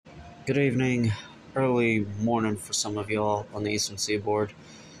Good evening, early morning for some of y'all on the Eastern Seaboard.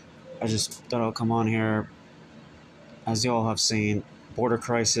 I just thought I'll come on here. As y'all have seen, border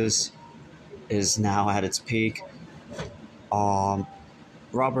crisis is now at its peak. Um,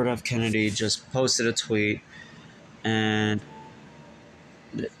 Robert F. Kennedy just posted a tweet, and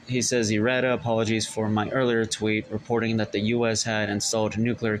he says he read apologies for my earlier tweet reporting that the U.S. had installed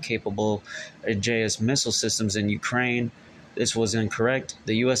nuclear-capable Aegis missile systems in Ukraine. This was incorrect.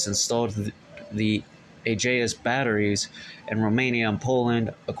 The U.S. installed the Aegis batteries in Romania and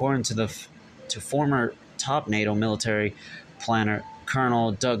Poland, according to former top NATO military planner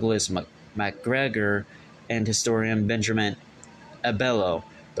Colonel Douglas MacGregor and historian Benjamin Abelo.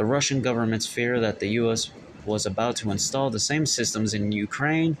 The Russian government's fear that the U.S. was about to install the same systems in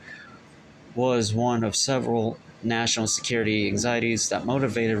Ukraine was one of several national security anxieties that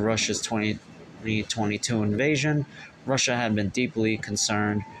motivated Russia's 2022 invasion. Russia had been deeply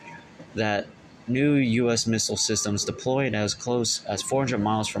concerned that new U.S. missile systems deployed as close as 400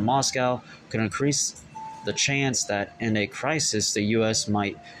 miles from Moscow could increase the chance that in a crisis the U.S.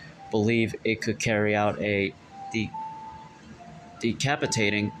 might believe it could carry out a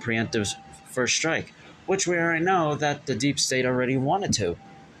decapitating preemptive first strike, which we already know that the deep state already wanted to.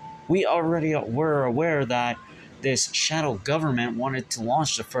 We already were aware that this shadow government wanted to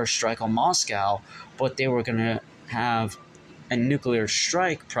launch the first strike on Moscow, but they were going to have a nuclear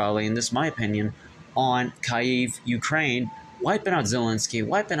strike, probably, in this my opinion, on Kyiv, Ukraine, wiping out Zelensky,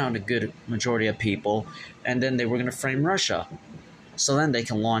 wiping out a good majority of people, and then they were going to frame Russia, so then they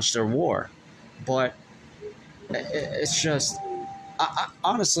can launch their war. But it's just,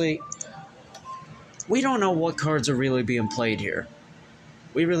 honestly, we don't know what cards are really being played here.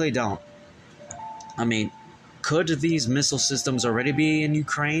 We really don't. I mean, could these missile systems already be in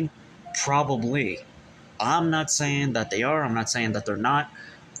Ukraine? Probably. I'm not saying that they are. I'm not saying that they're not.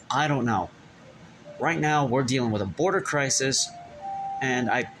 I don't know. Right now, we're dealing with a border crisis, and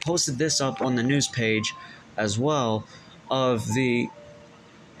I posted this up on the news page as well of the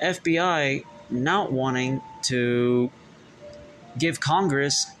FBI not wanting to give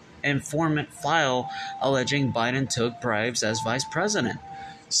Congress informant file alleging Biden took bribes as vice president.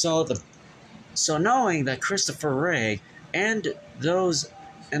 So knowing that Christopher Wray and those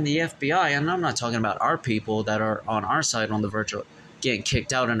in the FBI, and I'm not talking about our people that are on our side on the verge of getting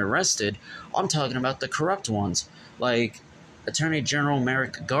kicked out and arrested, I'm talking about the corrupt ones, like Attorney General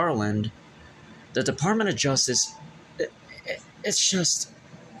Merrick Garland, the Department of Justice. It's just,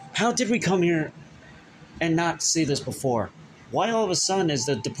 how did we come here and not see this before? Why all of a sudden is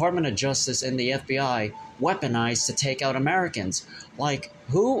the Department of Justice and the FBI weaponized to take out Americans? Like,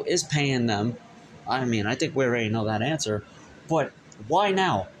 who is paying them? I mean, I think we already know that answer. But why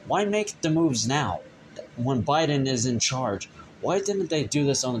now? Why make the moves now when Biden is in charge? Why didn't they do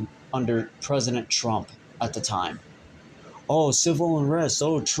this under President Trump at the time? Oh, civil unrest.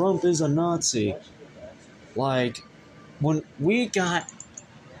 Oh, Trump is a Nazi. Like, when we got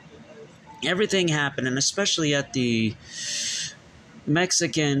everything happening, especially at the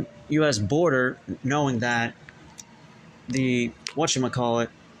Mexican-U.S. border, knowing that the,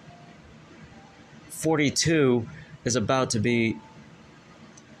 42 is about to be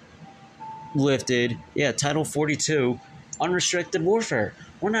lifted. Yeah, Title 42, unrestricted warfare.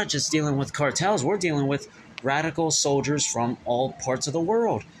 We're not just dealing with cartels. We're dealing with radical soldiers from all parts of the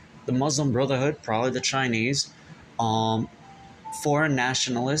world. The Muslim Brotherhood, probably the Chinese, foreign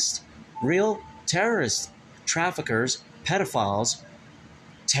nationalists, real terrorists, traffickers, pedophiles,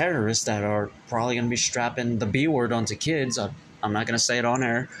 terrorists that are probably going to be strapping the B word onto kids. I'm not going to say it on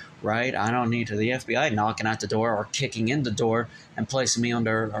air, right? I don't need the FBI knocking at the door or kicking in the door and placing me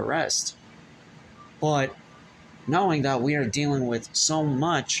under arrest. But knowing that we are dealing with so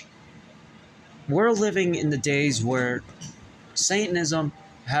much, we're living in the days where Satanism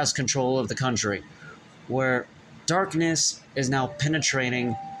has control of the country, where darkness is now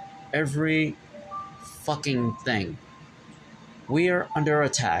penetrating every fucking thing. We are under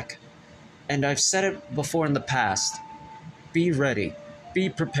attack, and I've said it before in the past. Be ready. Be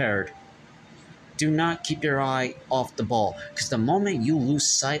prepared. Do not keep your eye off the ball, because the moment you lose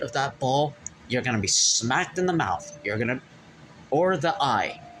sight of that ball, you're going to be smacked in the mouth. Or the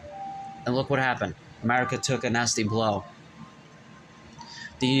eye. And look what happened. America took a nasty blow.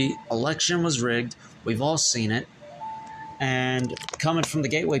 The election was rigged. We've all seen it. And coming from the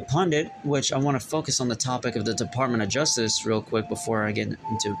Gateway Pundit, which I want to focus on the topic of the Department of Justice real quick before I get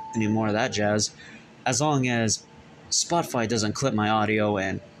into any more of that jazz. As long as Spotify doesn't clip my audio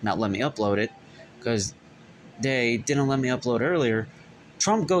and not let me upload it, because they didn't let me upload earlier,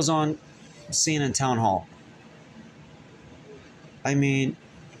 Trump goes on CNN Town Hall. I mean,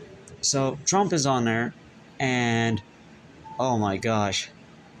 So Trump is on there, and oh my gosh,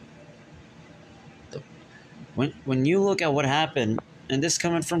 when you look at what happened, and this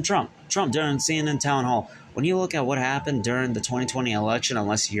coming from Trump during CNN town hall, when you look at what happened during the 2020 election,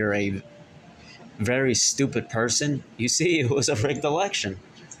 unless you're a very stupid person, you see it was a rigged election.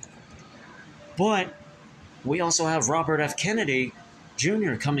 But we also have Robert F. Kennedy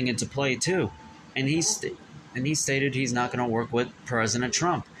Jr. coming into play too, and he stated he's not going to work with President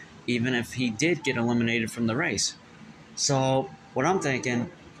Trump, even if he did get eliminated from the race. So what I'm thinking,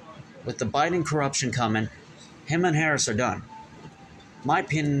 with the Biden corruption coming, him and Harris are done. My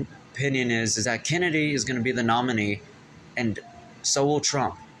opinion is that Kennedy is going to be the nominee, and so will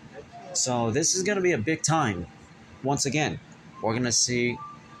Trump. So this is going to be a big time. Once again, we're going to see,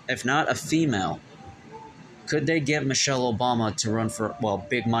 if not a female, could they get Michelle Obama to run for, well,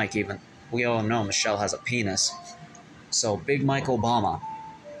 Big Mike even. We all know Michelle has a penis. So Big Mike Obama.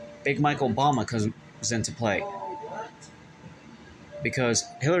 Big Mike Obama comes into play. Because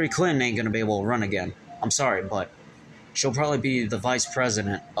Hillary Clinton ain't going to be able to run again. I'm sorry, but she'll probably be the vice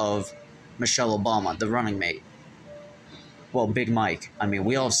president of Michelle Obama, the running mate. Well, Big Mike. I mean,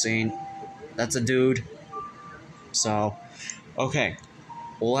 we all seen. That's a dude. So, okay.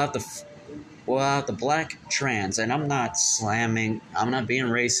 We'll have the black trans, and I'm not slamming. I'm not being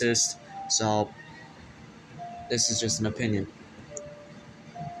racist. So, this is just an opinion.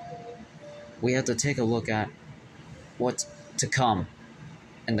 We have to take a look at what's to come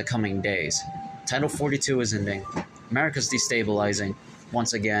in the coming days. Title 42 is ending. America's destabilizing.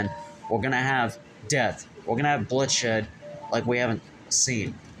 Once again, we're going to have death. We're going to have bloodshed like we haven't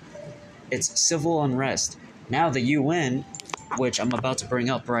seen. It's civil unrest. Now the UN, which I'm about to bring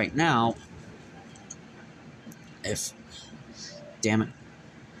up right now, damn it,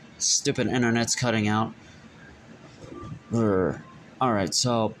 stupid internet's cutting out. Alright,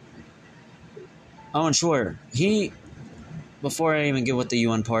 so Owen Schroyer, before I even get with the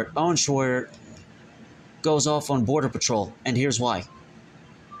UN part, Owen Schroyer goes off on Border Patrol, and here's why.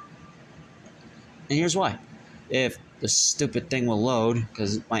 If the stupid thing will load,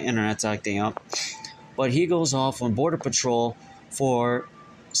 because my internet's acting up, but he goes off on Border Patrol for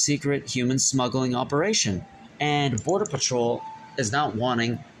secret human smuggling operation, and Border Patrol is not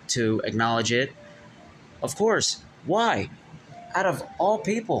wanting to acknowledge it. Of course. Why? Out of all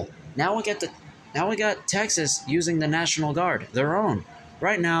people, now we got Texas using the National Guard, their own.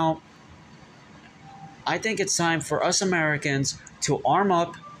 Right now, I think it's time for us Americans to arm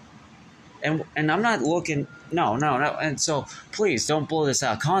up, and I'm not looking, no, and so please don't blow this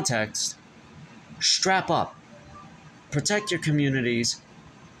out of context. Strap up. Protect your communities.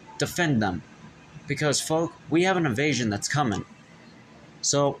 Defend them. Because, folk, we have an invasion that's coming.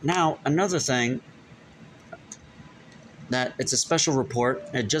 So, now, another thing, that it's a special report.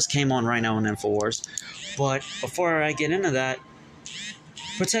 It just came on right now on InfoWars. But before I get into that,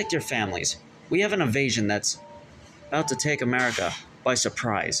 protect your families. We have an invasion that's about to take America by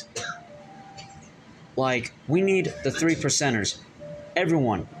surprise. Like, we need the 3%ers,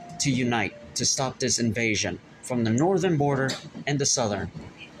 everyone, to unite to stop this invasion from the northern border and the southern.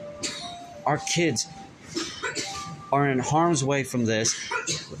 Our kids are in harm's way from this,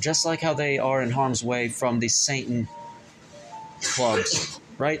 just like how they are in harm's way from the Satan clubs,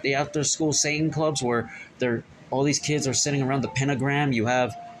 right? The after-school Satan clubs where all these kids are sitting around the pentagram. You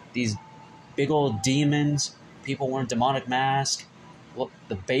have these big old demons, people wearing demonic masks,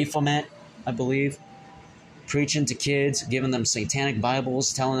 the Baphomet, I believe, preaching to kids, giving them satanic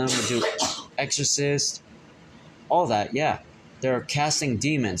Bibles, telling them to do exorcist, all that, yeah. They're casting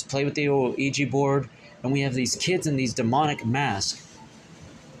demons, play with the old Ouija board, and we have these kids in these demonic masks,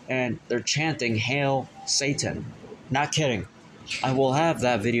 and they're chanting, "Hail Satan." Not kidding. I will have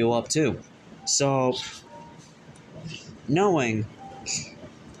that video up too. So, knowing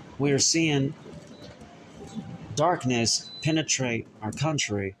we are seeing darkness penetrate our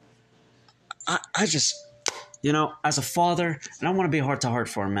country, I just, as a father, and I want to be heart-to-heart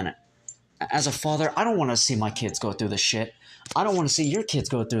for a minute. As a father, I don't want to see my kids go through this shit. I don't want to see your kids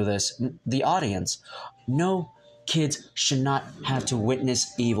go through this. The audience. No kids should not have to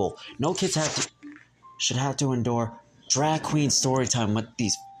witness evil. No kids should have to endure drag queen story time with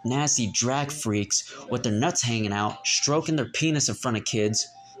these nasty drag freaks with their nuts hanging out, stroking their penis in front of kids,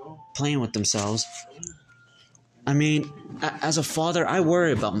 playing with themselves. I mean, as a father, I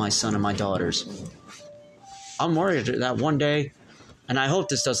worry about my son and my daughters. I'm worried that one day, and I hope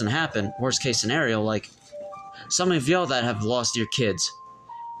this doesn't happen, worst case scenario, like some of y'all that have lost your kids,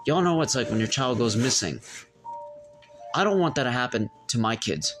 y'all know what it's like when your child goes missing. I don't want that to happen to my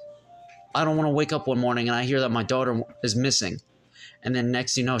kids. I don't want to wake up one morning and I hear that my daughter is missing. and then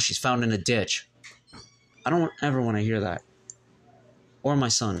next you know, she's found in a ditch. I don't ever want to hear that. Or my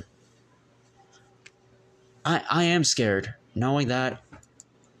son. I am scared, knowing that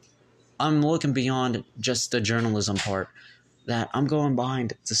I'm looking beyond just the journalism part, that I'm going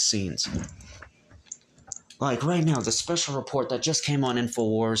behind the scenes. Like right now, the special report that just came on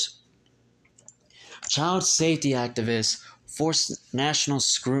InfoWars, child safety activists force national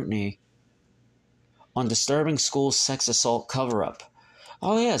scrutiny on disturbing school sex assault cover-up.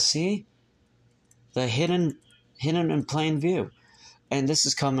 Oh yeah, see? The hidden in plain view. And this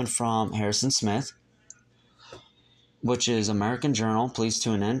is coming from Harrison Smith, which is American Journal. Please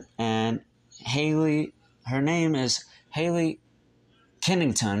tune in. And Haley, her name is Haley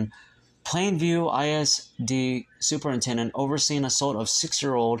Kennington, Plainview ISD superintendent overseeing assault of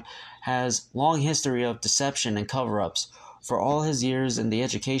 6-year-old, has long history of deception and cover-ups. For all his years in the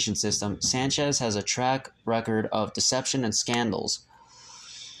education system, Sanchez has a track record of deception and scandals.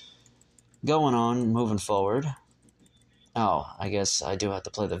 Going on, moving forward. Oh, I guess I do have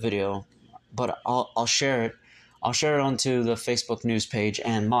to play the video, but I'll share it. I'll share it onto the Facebook news page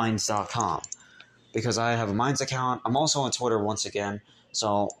and Minds.com, because I have a Minds account. I'm also on Twitter once again.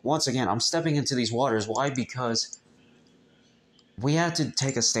 So once again, I'm stepping into these waters. Why? Because we have to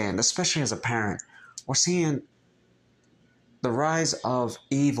take a stand, especially as a parent. We're seeing the rise of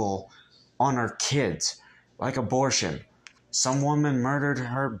evil on our kids, like abortion. Some woman murdered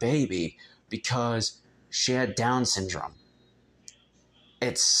her baby because she had Down syndrome.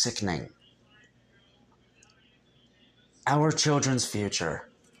 It's sickening. Our children's future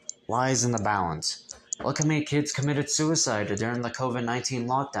lies in the balance. Look how many kids committed suicide during the COVID-19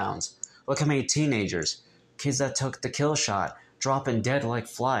 lockdowns. Look how many teenagers, kids that took the kill shot, dropping dead like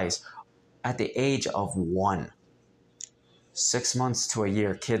flies at the age of 1. 6 months to a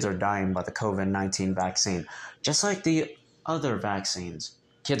year, kids are dying by the COVID-19 vaccine. Just like the other vaccines.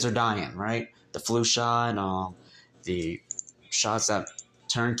 Kids are dying, right? The flu shot, the shots that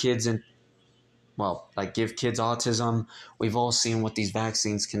turn kids in, well, like give kids autism. We've all seen what these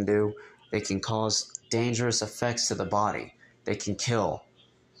vaccines can do. They can cause dangerous effects to the body. They can kill.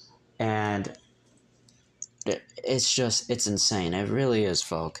 And it's insane. It really is,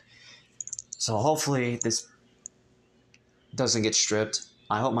 folk. So hopefully this doesn't get stripped.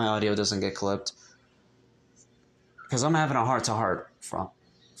 I hope my audio doesn't get clipped. Because I'm having a heart-to-heart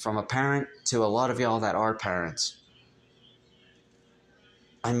from a parent to a lot of y'all that are parents.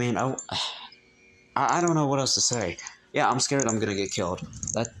 I mean, I don't know what else to say. Yeah, I'm scared I'm going to get killed.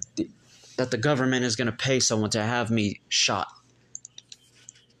 That the government is going to pay someone to have me shot.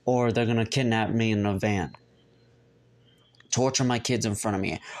 Or they're going to kidnap me in a van. Torture my kids in front of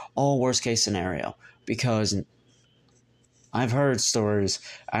me. All worst case scenario. Because I've heard stories,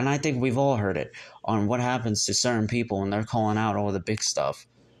 and I think we've all heard it, on what happens to certain people when they're calling out all the big stuff.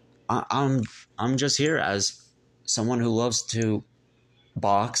 I'm just here as someone who loves to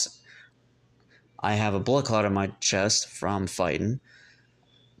box. I have a blood clot in my chest from fighting.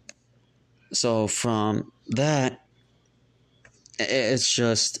 So from that, it's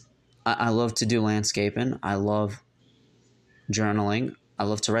just, I love to do landscaping. I love journaling. I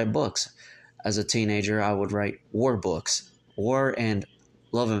love to write books. As a teenager, I would write war books. War and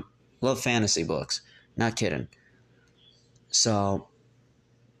love fantasy books. Not kidding. So,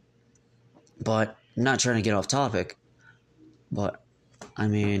 but not trying to get off topic, but I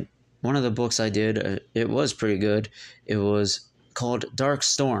mean, one of the books I did, it was pretty good. It was called Dark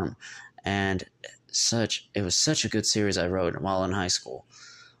Storm, and it was such a good series I wrote while in high school.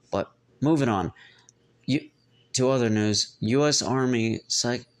 But moving on, to other news, U.S. Army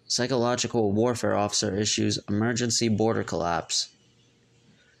psychological warfare officer issues emergency border collapse.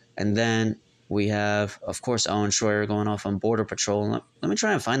 And then we have, of course, Owen Schroyer going off on Border Patrol. Let me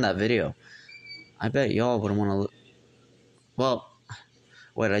try and find that video. I bet y'all would want to... Well,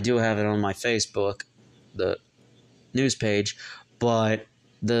 wait, I do have it on my Facebook, the news page, but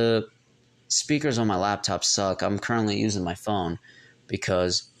the speakers on my laptop suck. I'm currently using my phone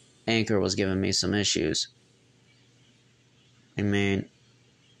because Anchor was giving me some issues. I mean,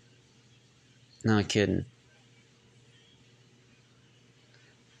 not kidding.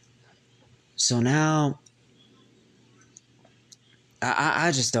 So now,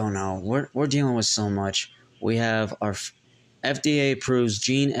 I just don't know. We're dealing with so much. We have our FDA approves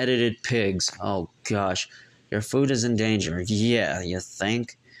gene-edited pigs. Oh gosh, your food is in danger. Yeah, you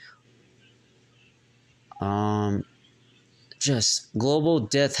think? Just global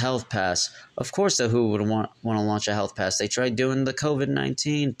death health pass. Of course, the WHO would want to launch a health pass. They tried doing the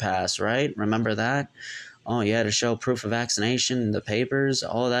COVID-19 pass, right? Remember that? Oh, you had to show proof of vaccination in the papers,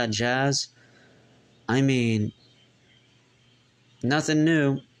 all that jazz. I mean, Nothing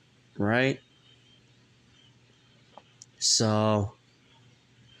new, right? So,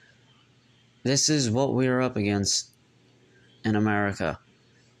 this is what we are up against in America,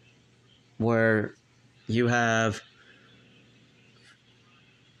 where you have.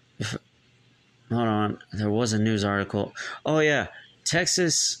 Hold on, there was a news article. Oh, yeah.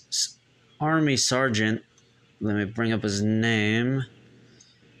 Texas Army Sergeant, let me bring up his name.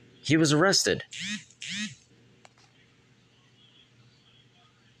 He was arrested.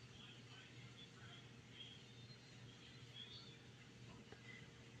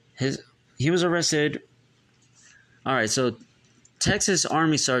 He was arrested. All right, so Texas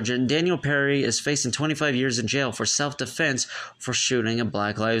Army Sergeant Daniel Perry is facing 25 years in jail for self-defense for shooting a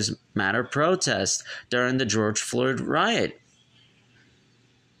Black Lives Matter protest during the George Floyd riot.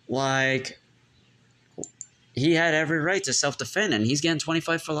 Like, he had every right to self-defend, and he's getting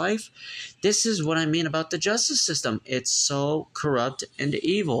 25 for life? This is what I mean about the justice system. It's so corrupt and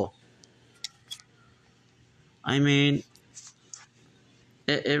evil. I mean,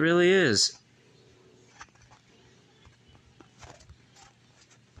 it really is.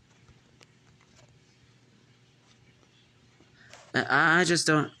 I just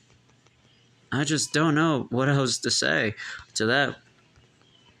don't know what else to say to that.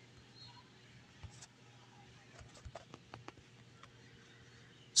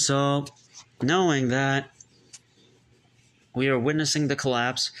 So, knowing that we are witnessing the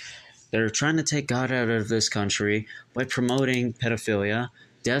collapse, they're trying to take God out of this country by promoting pedophilia,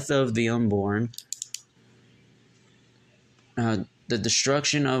 death of the unborn, the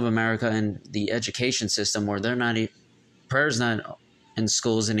destruction of America and the education system, where they're not prayer's not in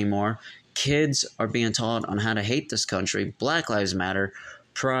schools anymore. Kids are being taught on how to hate this country. Black Lives Matter,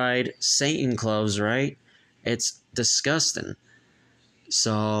 Pride, Satan clothes, right? It's disgusting.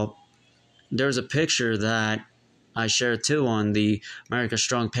 So there's a picture that I shared too on the America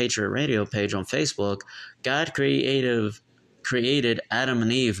Strong Patriot Radio page on Facebook. God created Adam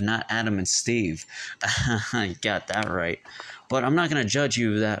and Eve, not Adam and Steve. I got that right. But I'm not going to judge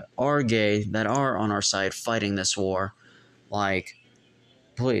you that are gay, that are on our side fighting this war. Like,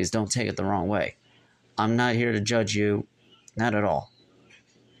 please don't take it the wrong way. I'm not here to judge you, not at all.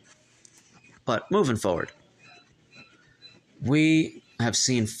 But moving forward, we have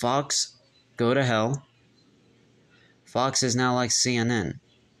seen Fox go to hell. Fox is now like CNN.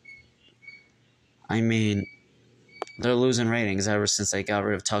 I mean, they're losing ratings ever since they got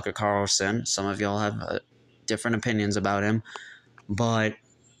rid of Tucker Carlson. Some of y'all have different opinions about him. But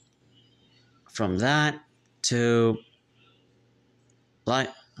from that to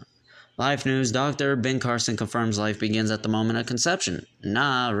life news, Dr. Ben Carson confirms life begins at the moment of conception.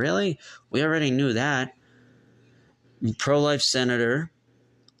 Nah, really? We already knew that. Pro-life senator,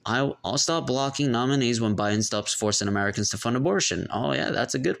 I'll stop blocking nominees when Biden stops forcing Americans to fund abortion. Oh, yeah,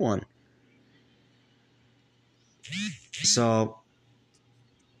 that's a good one. So,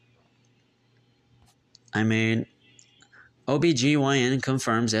 I mean, OBGYN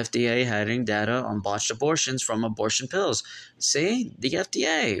confirms FDA hiding data on botched abortions from abortion pills. See? The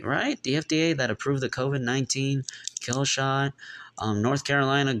FDA, right? The FDA that approved the COVID-19 kill shot. North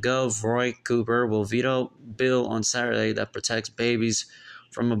Carolina Gov. Roy Cooper will veto bill on Saturday that protects babies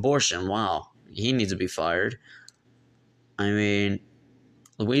from abortion. Wow. He needs to be fired. I mean,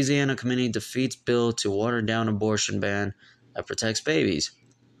 Louisiana committee defeats bill to water down abortion ban that protects babies.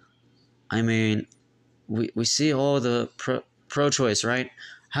 I mean, we see all the pro-choice, right?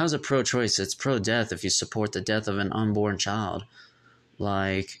 How's it pro-choice? It's pro-death if you support the death of an unborn child.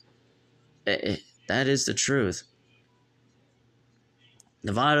 Like, that is the truth.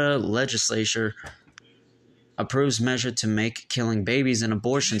 Nevada legislature approves measure to make killing babies and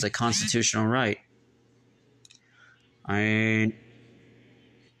abortions a constitutional right. I mean,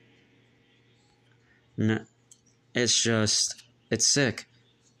 no, it's sick.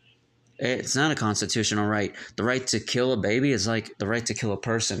 It's not a constitutional right. The right to kill a baby is like the right to kill a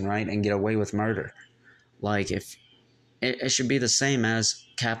person, right? And get away with murder. Like, if it should be the same as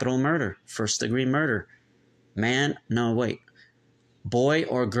capital murder, first-degree murder. Boy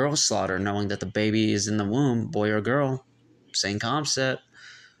or girl slaughter, knowing that the baby is in the womb, boy or girl. Same concept.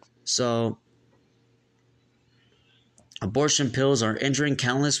 So, abortion pills are injuring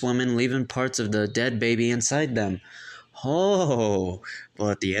countless women, leaving parts of the dead baby inside them. Oh,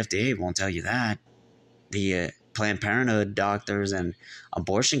 but the FDA won't tell you that. The Planned Parenthood doctors and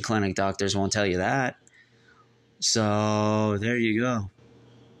abortion clinic doctors won't tell you that. So, there you go.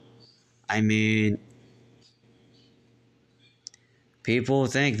 I mean, people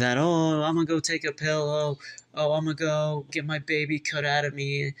think that, oh, I'm going to go take a pill. Oh, I'm going to go get my baby cut out of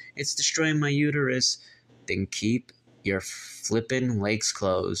me. It's destroying my uterus. Then keep your flippin' lake's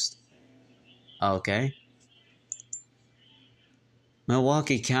closed. Okay?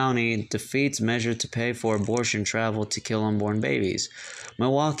 Milwaukee County defeats measure to pay for abortion travel to kill unborn babies.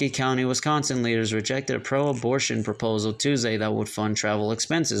 Milwaukee County, Wisconsin leaders rejected a pro-abortion proposal Tuesday that would fund travel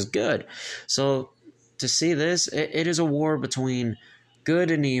expenses. Good. So, to see this, it is a war between good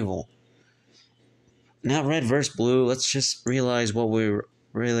and evil. Not red versus blue. Let's just realize what we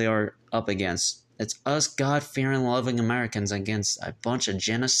really are up against. It's us God-fearing, loving Americans against a bunch of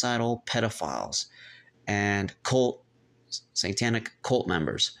genocidal pedophiles and satanic cult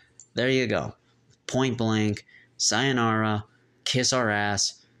members. There you go. Point blank. Sayonara. Kiss our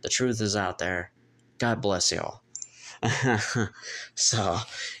ass. The truth is out there. God bless y'all. So,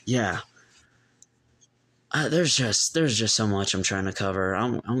 yeah. There's just so much I'm trying to cover.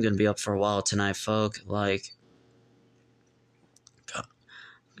 I'm gonna be up for a while tonight, folk. Like,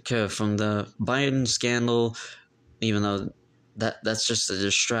 okay, from the Biden scandal, even though that's just a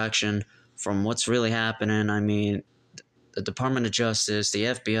distraction from what's really happening. I mean, the Department of Justice, the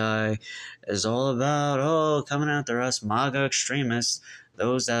FBI, is all about, coming after us MAGA extremists,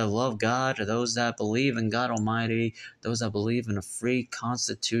 those that love God, those that believe in God Almighty, those that believe in a free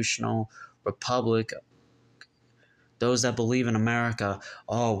constitutional republic, those that believe in America.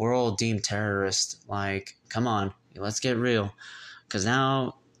 Oh, we're all deemed terrorists. Like, come on, let's get real. Because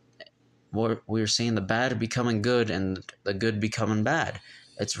now we're seeing the bad becoming good and the good becoming bad.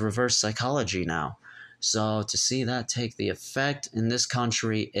 It's reverse psychology now. So to see that take the effect in this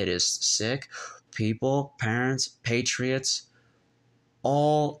country, it is sick. People, parents, patriots,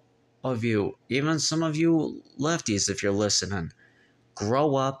 all of you, even some of you lefties if you're listening,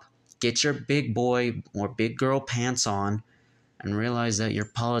 grow up, get your big boy or big girl pants on, and realize that your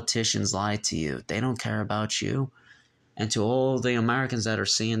politicians lie to you. They don't care about you. And to all the Americans that are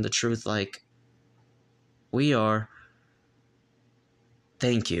seeing the truth like we are,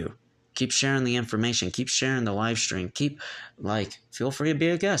 thank you. Keep sharing the information. Keep sharing the live stream. Feel free to be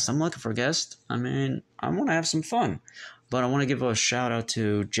a guest. I'm looking for a guest. I mean, I want to have some fun. But I want to give a shout out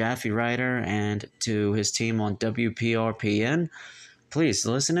to Jaffe Ryder and to his team on WPRPN. Please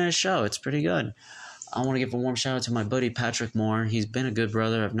listen to his show. It's pretty good. I want to give a warm shout out to my buddy Patrick Moore. He's been a good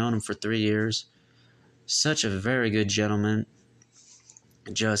brother. I've known him for 3 years. Such a very good gentleman.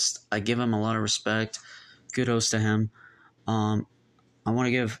 I give him a lot of respect. Kudos to him. I want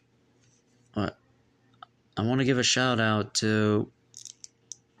to give a shout out to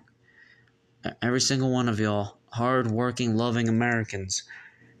every single one of y'all, hard-working, loving Americans,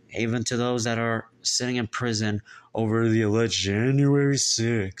 even to those that are sitting in prison over the alleged January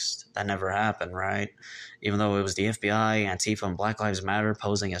 6th. That never happened, right? Even though it was the FBI, Antifa, and Black Lives Matter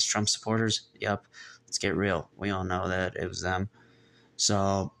posing as Trump supporters. Yep, let's get real. We all know that it was them.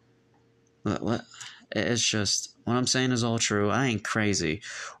 So, it's just, what I'm saying is all true. I ain't crazy.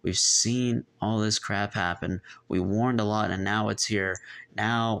 We've seen all this crap happen. We warned a lot, and now it's here.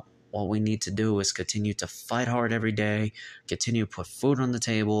 Now, what we need to do is continue to fight hard every day, continue to put food on the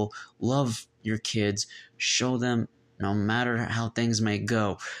table, love your kids, show them, no matter how things may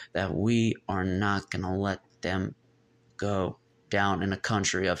go, that we are not going to let them go down in a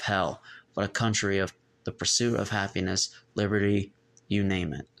country of hell, but a country of the pursuit of happiness, liberty, you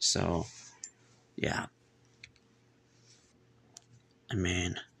name it. So, yeah. I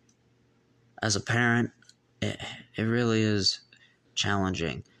mean, as a parent, it really is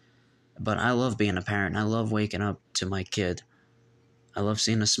challenging. But I love being a parent. I love waking up to my kid. I love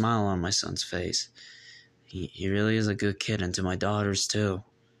seeing a smile on my son's face. He really is a good kid, and to my daughters too.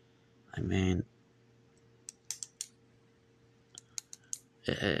 I mean,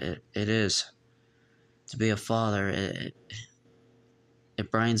 it is. To be a father,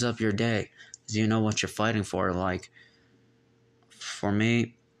 it brightens up your day. Because you know what you're fighting for. Like, for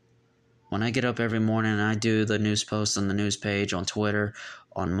me, when I get up every morning and I do the news posts on the news page, on Twitter,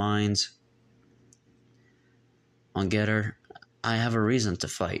 on Minds, on Getter, I have a reason to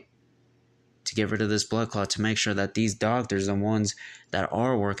fight. To get rid of this blood clot, to make sure that these doctors, the ones that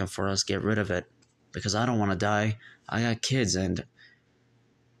are working for us, get rid of it. Because I don't want to die. I got kids, and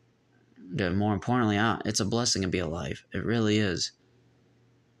more importantly, it's a blessing to be alive. It really is.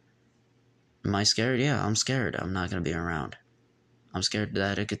 Am I scared? Yeah, I'm scared. I'm not going to be around. I'm scared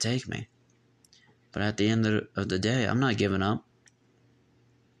that it could take me. But at the end of the day, I'm not giving up.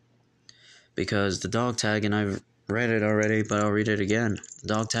 Because the dog tag, and I've read it already, but I'll read it again. The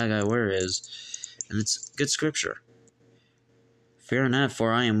dog tag I wear is, and it's good scripture. Fear not,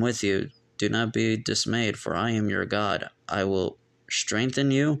 for I am with you. Do not be dismayed, for I am your God. I will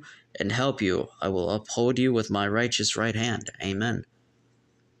strengthen you and help you. I will uphold you with my righteous right hand. Amen.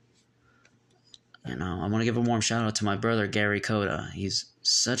 I want to give a warm shout out to my brother Gary Coda. He's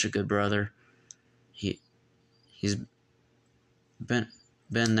such a good brother. He's been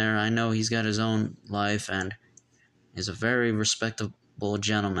there. I know he's got his own life and is a very respectable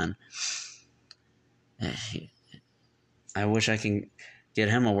gentleman. I wish I can get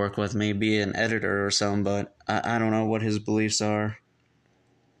him to work with me, be an editor or something, but I don't know what his beliefs are.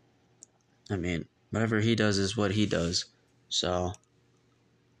 I mean, whatever he does is what he does. So,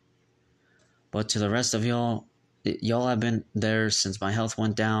 but to the rest of y'all have been there since my health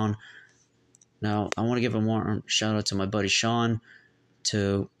went down. Now, I want to give a warm shout out to my buddy Sean,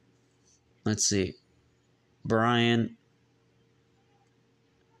 to, let's see, Brian,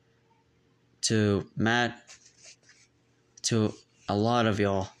 to Matt, to a lot of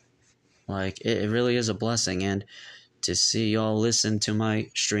y'all. Like, it really is a blessing, and to see y'all listen to my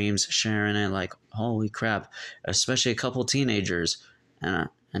streams, sharing it, like, holy crap, especially a couple teenagers, and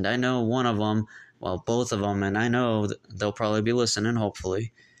I know one of them, well, both of them, and I know they'll probably be listening,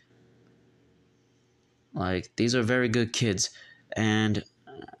 hopefully. Like, these are very good kids, and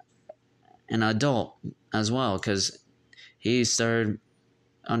an adult as well, because he started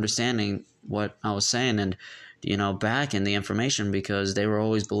understanding what I was saying and, back in the information, because they were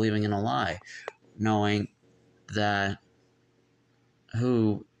always believing in a lie, knowing that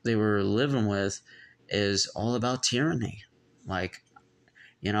who they were living with is all about tyranny. Like,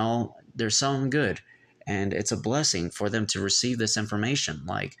 there's something good, and it's a blessing for them to receive this information.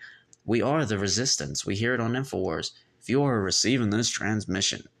 Like, we are the resistance. We hear it on InfoWars. If you are receiving this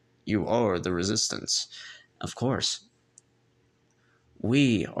transmission, you are the resistance. Of course.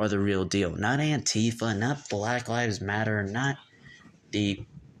 We are the real deal. Not Antifa, not Black Lives Matter, not the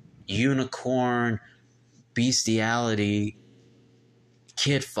unicorn bestiality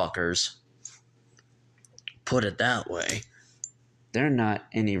kid fuckers. Put it that way. They're not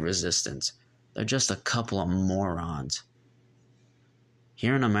any resistance. They're just a couple of morons.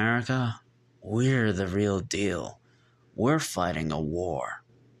 Here in America, we're the real deal. We're fighting a war.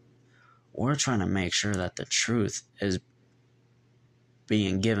 We're trying to make sure that the truth is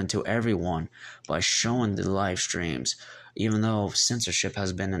being given to everyone by showing the live streams. Even though censorship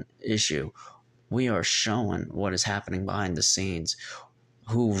has been an issue, we are showing what is happening behind the scenes.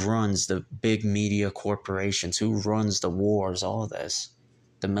 Who runs the big media corporations? Who runs the wars? All this.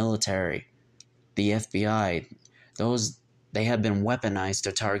 The military. The FBI. They have been weaponized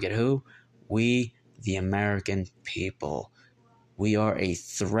to target who? We, the American people. We are a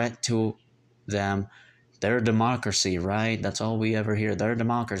threat to them. Their democracy, right? That's all we ever hear. Their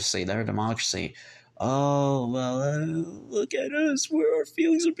democracy, their democracy. Oh, well, look at us, where our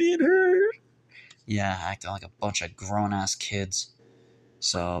feelings are being hurt. Yeah, acting like a bunch of grown-ass kids.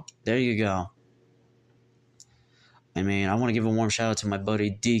 So, there you go. I mean, I want to give a warm shout out to my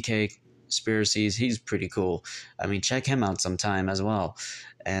buddy DK Conspiracies. He's pretty cool. I mean, check him out sometime as well.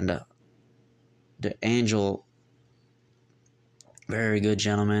 And the Angel, very good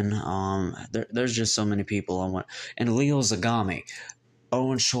gentleman. There's just so many people. And Leo Zagami,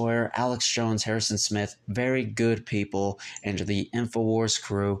 Owen Schroyer, Alex Jones, Harrison Smith, very good people. And the InfoWars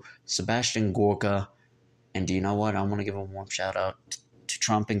crew, Sebastian Gorka. And do you know what? I want to give a warm shout out to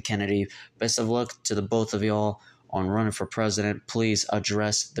Trump and Kennedy. Best of luck to the both of y'all on running for president. Please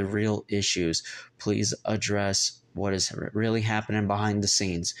address the real issues. Please address what is really happening behind the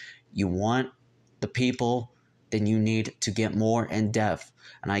scenes. You want the people, then you need to get more in depth.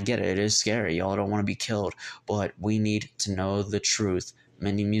 And I get it, it is scary. Y'all don't want to be killed, but we need to know the truth.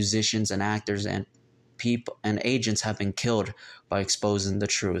 Many musicians and actors and people and agents have been killed by exposing the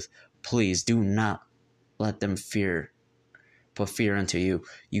truth. Please do not let them put fear into you.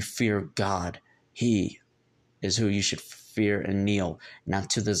 You fear God. He is who you should fear and kneel, not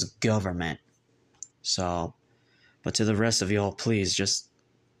to this government. So, but to the rest of y'all, please just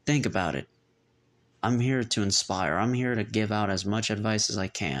think about it. I'm here to inspire. I'm here to give out as much advice as I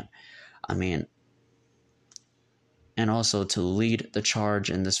can. I mean, and also to lead the charge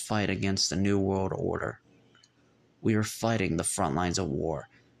in this fight against the New World Order. We are fighting the front lines of war.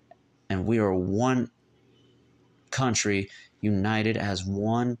 And we are one country united as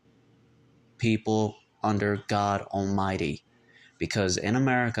one people under God Almighty. Because in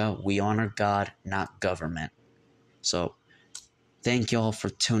America, we honor God, not government. So, thank y'all for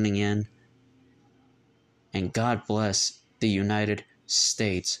tuning in. And God bless the United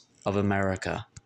States of America.